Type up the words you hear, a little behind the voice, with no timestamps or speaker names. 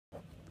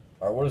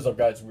Alright, what is up,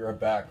 guys? We are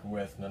back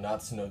with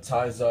Nanatsu no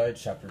Taizai,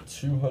 chapter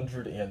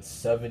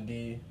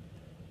 270,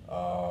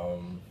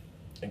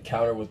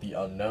 Encounter with the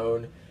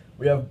Unknown.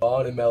 We have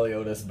Bon and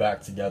Meliodas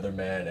back together,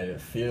 man, and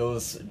it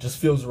just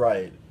feels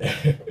right.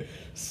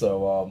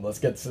 So, let's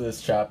get to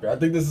this chapter. I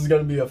think this is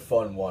gonna be a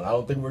fun one. I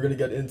don't think we're gonna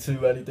get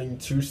into anything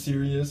too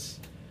serious.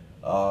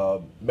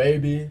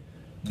 Maybe,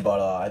 but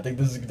I think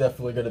this is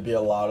definitely gonna be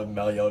a lot of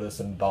Meliodas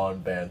and Bon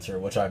banter,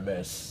 which I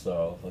miss,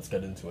 so let's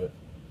get into it.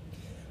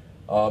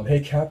 Hey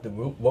Captain,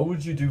 what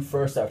would you do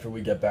first after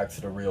we get back to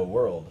the real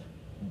world?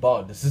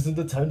 Bond, this isn't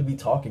the time to be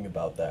talking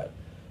about that.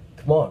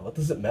 Come on, what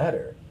does it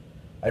matter?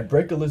 I'd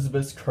break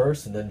Elizabeth's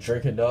curse and then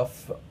drink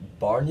enough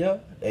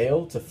Barnya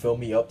ale to fill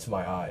me up to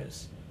my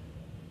eyes.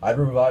 I'd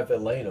revive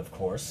Elaine, of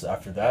course.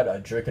 After that,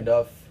 I'd drink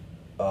enough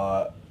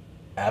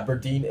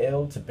Aberdeen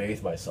ale to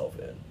bathe myself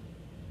in.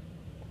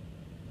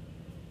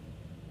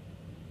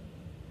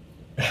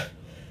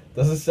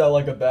 Doesn't sound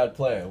like a bad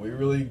plan. We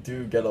really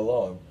do get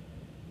along.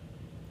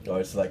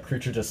 Oh, so that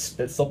creature just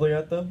spit something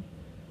at them?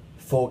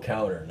 Full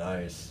counter,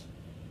 nice.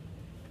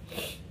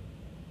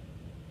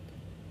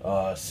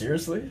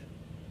 Seriously?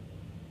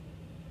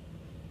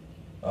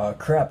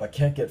 Crap, I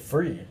can't get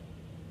free.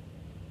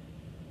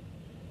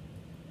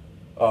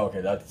 Oh,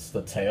 okay, that's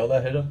the tail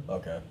that hit him?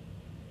 Okay.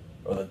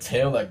 Or the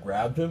tail that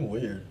grabbed him?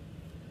 Weird.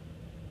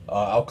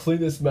 I'll clean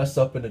this mess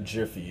up in a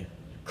jiffy.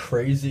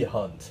 Crazy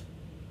Hunt.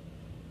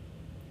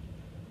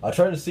 I'm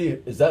trying to see,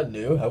 is that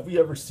new? Have we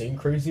ever seen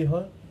Crazy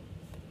Hunt?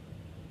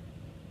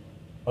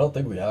 I don't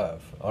think we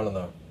have. I don't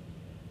know.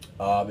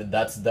 And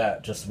that's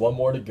that. Just one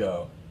more to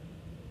go.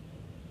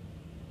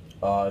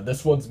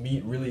 This one's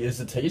meat really is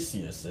the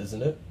tastiest,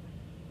 isn't it?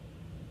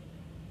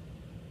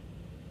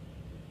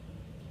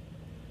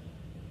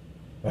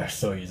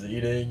 So he's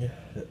eating.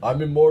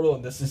 I'm immortal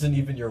and this isn't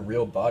even your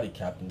real body,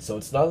 Captain, so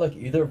it's not like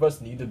either of us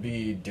need to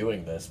be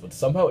doing this, but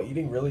somehow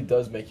eating really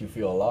does make you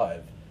feel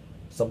alive.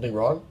 Something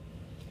wrong?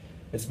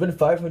 It's been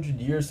 500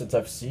 years since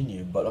I've seen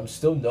you, but I'm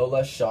still no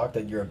less shocked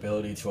at your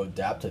ability to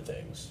adapt to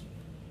things.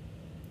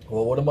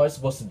 Well, what am I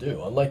supposed to do?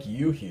 Unlike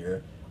you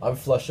here, I'm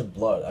flesh and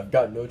blood. I've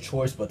got no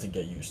choice but to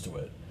get used to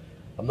it.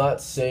 I'm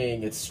not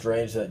saying it's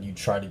strange that you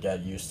try to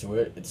get used to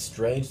it. It's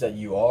strange that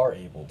you are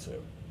able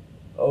to.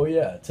 Oh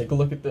yeah, take a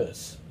look at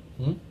this.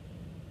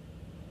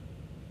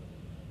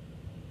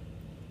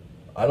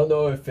 I don't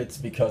know if it's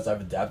because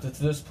I've adapted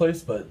to this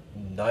place, but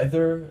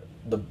neither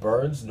the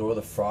burns nor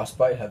the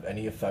frostbite have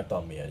any effect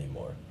on me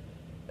anymore.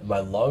 And my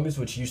lungs,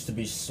 which used to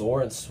be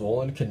sore and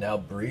swollen, can now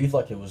breathe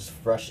like it was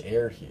fresh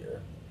air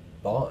here.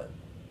 Bond.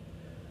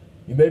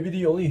 You may be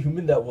the only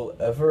human that will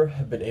ever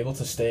have been able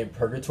to stay in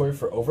purgatory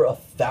for over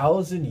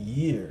 1,000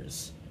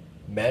 years.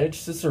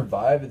 Manage to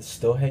survive and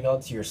still hang on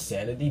to your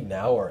sanity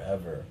now or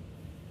ever.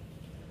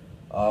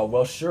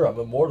 Well, sure, I'm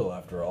immortal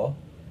after all.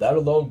 That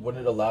alone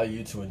wouldn't allow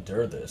you to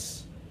endure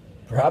this.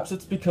 Perhaps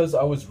it's because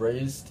I was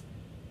raised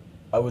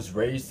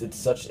in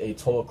such a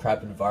total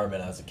crap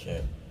environment as a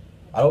kid.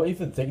 I don't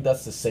even think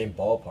that's the same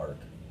ballpark.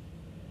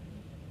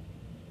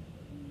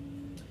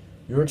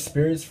 Your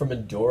experience from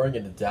enduring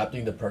and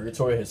adapting to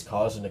purgatory has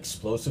caused an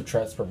explosive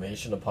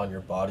transformation upon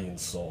your body and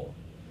soul.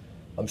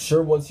 I'm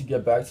sure once you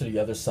get back to the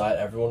other side,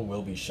 everyone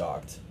will be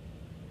shocked.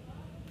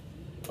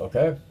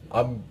 Okay.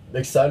 I'm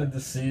excited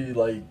to see,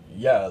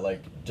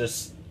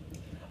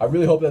 I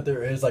really hope that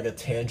there is, a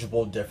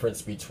tangible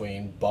difference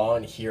between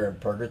Bond here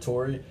and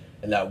Purgatory,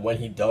 and that when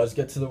he does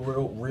get to the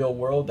real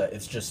world, that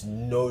it's just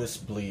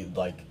noticeably,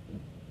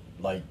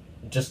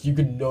 just you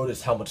can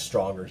notice how much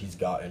stronger he's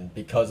gotten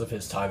because of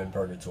his time in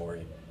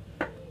Purgatory.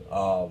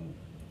 I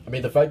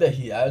mean, the fact that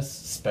he has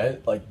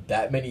spent,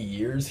 that many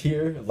years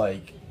here,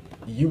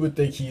 you would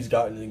think he's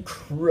gotten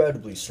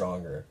incredibly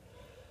stronger.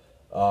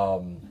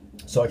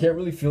 So I can't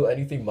really feel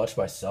anything much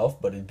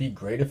myself, but it'd be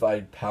great if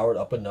I powered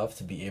up enough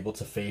to be able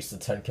to face the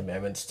Ten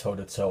Commandments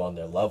toe-to-toe on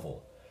their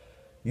level.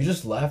 You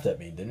just laughed at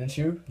me, didn't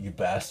you, you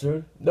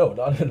bastard? No,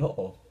 not at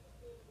all.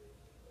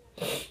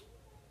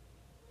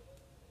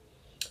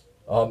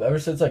 Ever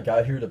since I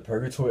got here to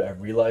Purgatory,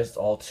 I've realized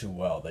all too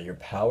well that your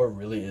power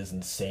really is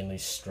insanely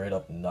straight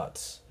up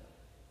nuts.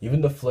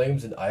 Even the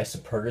flames and ice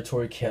of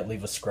Purgatory can't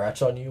leave a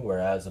scratch on you,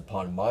 whereas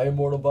upon my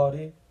immortal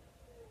body,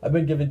 I've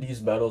been given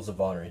these medals of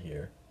honor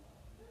here.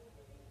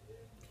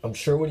 I'm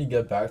sure when you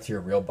get back to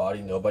your real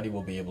body, nobody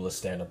will be able to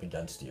stand up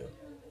against you.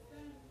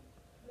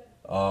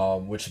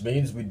 Which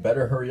means we'd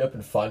better hurry up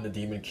and find the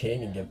Demon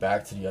King and get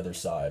back to the other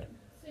side.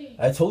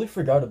 I totally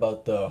forgot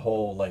about the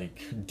whole,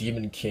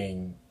 Demon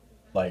King,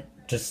 the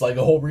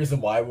whole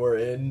reason why we're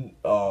in,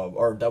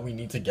 or that we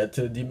need to get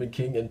to the Demon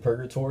King in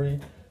Purgatory.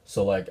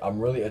 So, I'm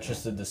really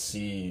interested to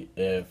see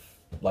if,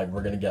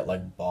 we're gonna get,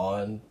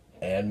 Bond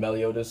and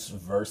Meliodas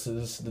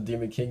versus the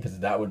Demon King, because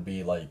that would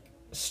be,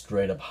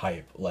 straight up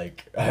hype.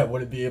 I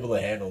wouldn't be able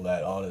to handle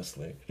that,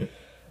 honestly.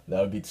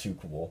 That would be too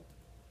cool.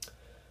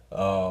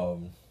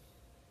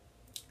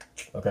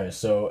 Okay,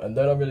 so, and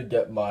then I'm gonna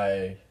get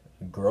my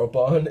grope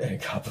on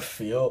and cop a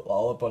feel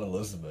all up on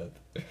Elizabeth.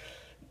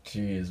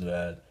 Jeez,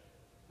 man.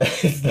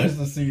 It's nice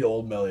to see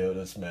old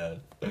Meliodas,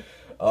 man.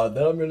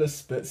 Then I'm gonna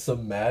spit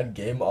some mad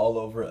game all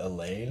over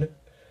Elaine.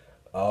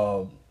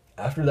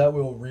 After that,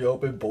 we'll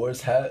reopen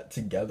Boar's Hat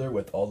together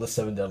with all the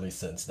seven deadly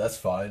sins. That's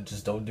fine.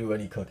 Just don't do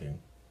any cooking.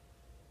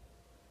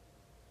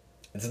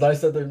 It's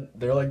nice that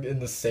they're like in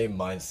the same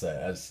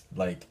mindset as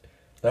like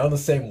they're on the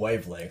same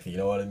wavelength. You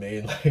know what I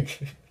mean?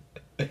 Like,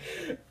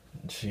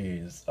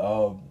 jeez.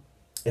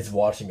 It's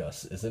watching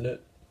us, isn't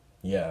it?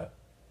 Yeah.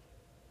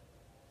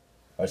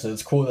 Alright, so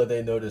it's cool that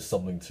they noticed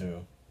something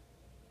too.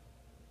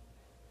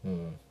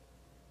 Hmm.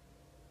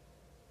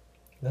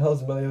 The hell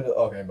is Meliodas?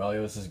 Okay,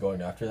 Meliodas is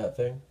going after that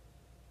thing.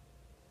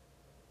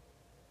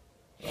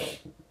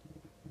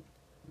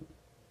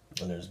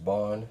 And there's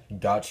Bond.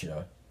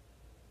 Gotcha.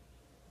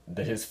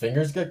 Did his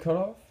fingers get cut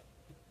off?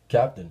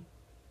 Captain.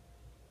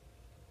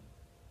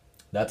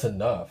 That's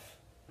enough.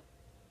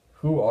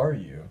 Who are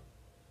you?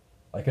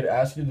 I could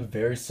ask you the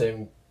very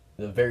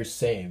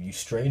same, you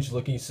strange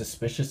looking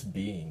suspicious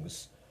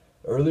beings.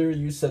 Earlier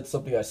you said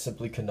something I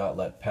simply could not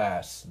let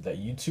pass, that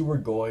you two were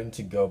going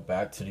to go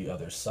back to the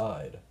other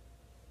side.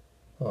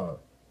 Huh.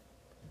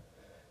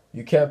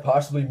 You can't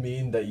possibly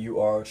mean that you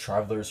are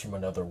travelers from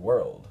another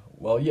world.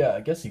 Well, yeah,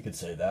 I guess you could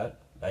say that.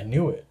 I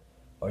knew it.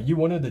 Are you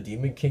one of the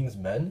Demon King's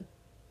men?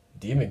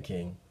 Demon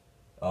King?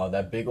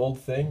 That big old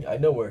thing? I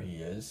know where he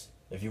is.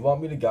 If you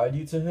want me to guide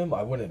you to him,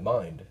 I wouldn't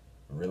mind.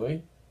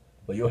 Really?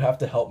 But you'll have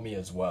to help me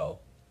as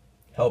well.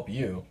 Help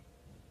you?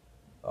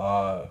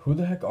 Who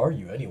the heck are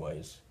you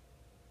anyways?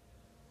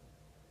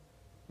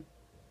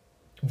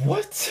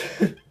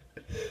 What?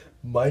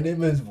 My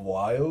name is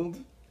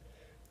Wild,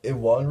 a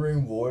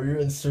wandering warrior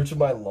in search of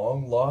my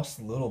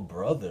long-lost little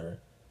brother.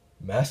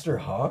 Master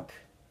Hawk?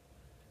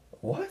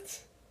 What?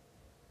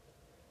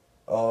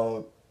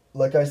 Uh,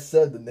 like I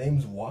said, the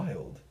name's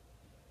Wild.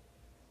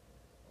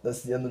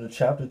 That's the end of the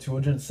chapter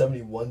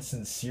 271,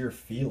 Sincere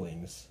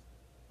Feelings.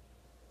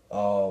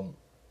 Um,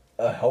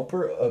 a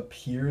helper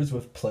appears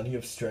with plenty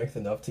of strength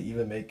enough to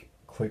even make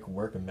quick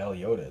work of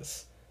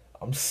Meliodas.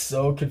 I'm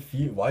so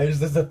confused. Why is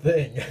this a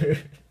thing?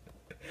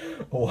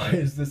 Why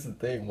is this a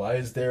thing? Why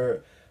is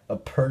there a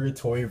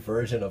purgatory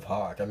version of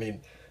Hawk? I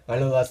mean, I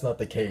know that's not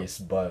the case,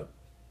 but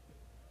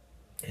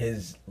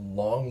his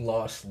long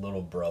lost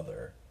little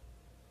brother.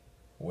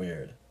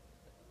 Weird.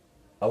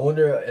 I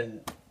wonder,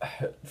 and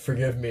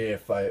forgive me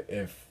if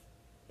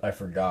I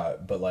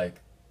forgot, but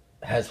like,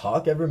 has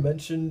Hawk ever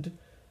mentioned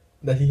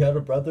that he had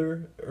a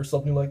brother or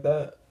something like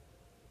that?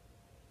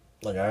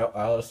 Like I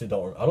honestly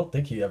don't. I don't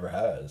think he ever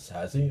has.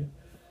 Has he?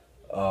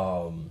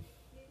 Um,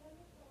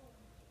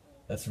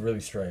 that's really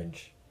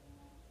strange.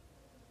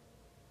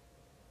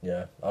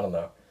 Yeah, I don't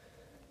know.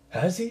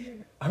 Has he?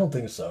 I don't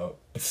think so.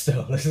 But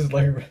still, this is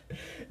like,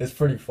 it's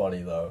pretty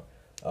funny though.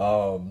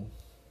 Um,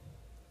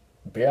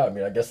 but yeah, I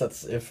mean, I guess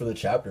that's it for the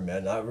chapter,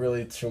 man. Not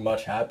really too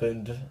much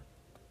happened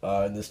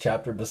in this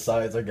chapter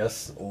besides, I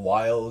guess,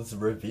 Wild's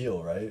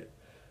reveal, right?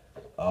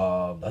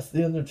 That's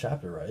the end of the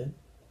chapter, right?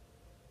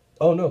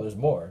 Oh no, there's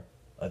more.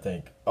 I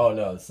think. Oh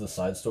no, it's the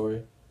side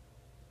story.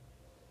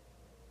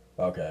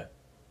 Okay,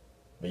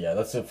 but yeah,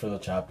 that's it for the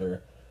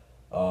chapter.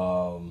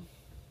 Um,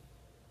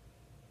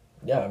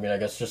 yeah, I mean, I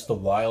guess just the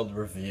Wild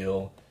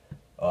reveal.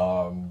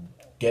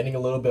 Getting a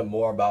little bit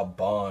more about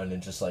Bond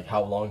and just like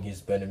how long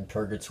he's been in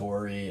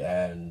purgatory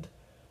and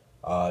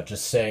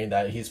just saying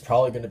that he's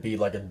probably going to be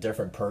like a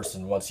different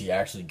person once he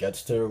actually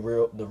gets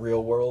to the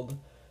real world.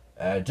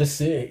 And just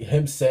see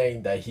him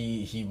saying that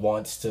he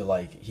wants to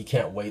like he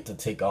can't wait to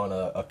take on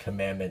a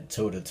commandment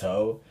toe to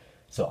toe.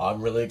 So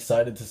I'm really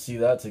excited to see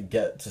that to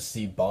get to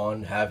see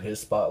Bond have his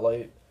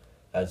spotlight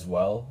as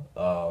well.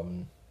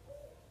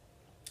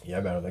 Yeah,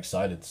 man, I'm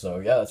excited. So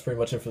yeah, that's pretty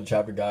much it for the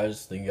chapter,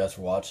 guys. Thank you guys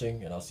for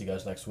watching, and I'll see you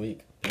guys next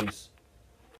week. Peace.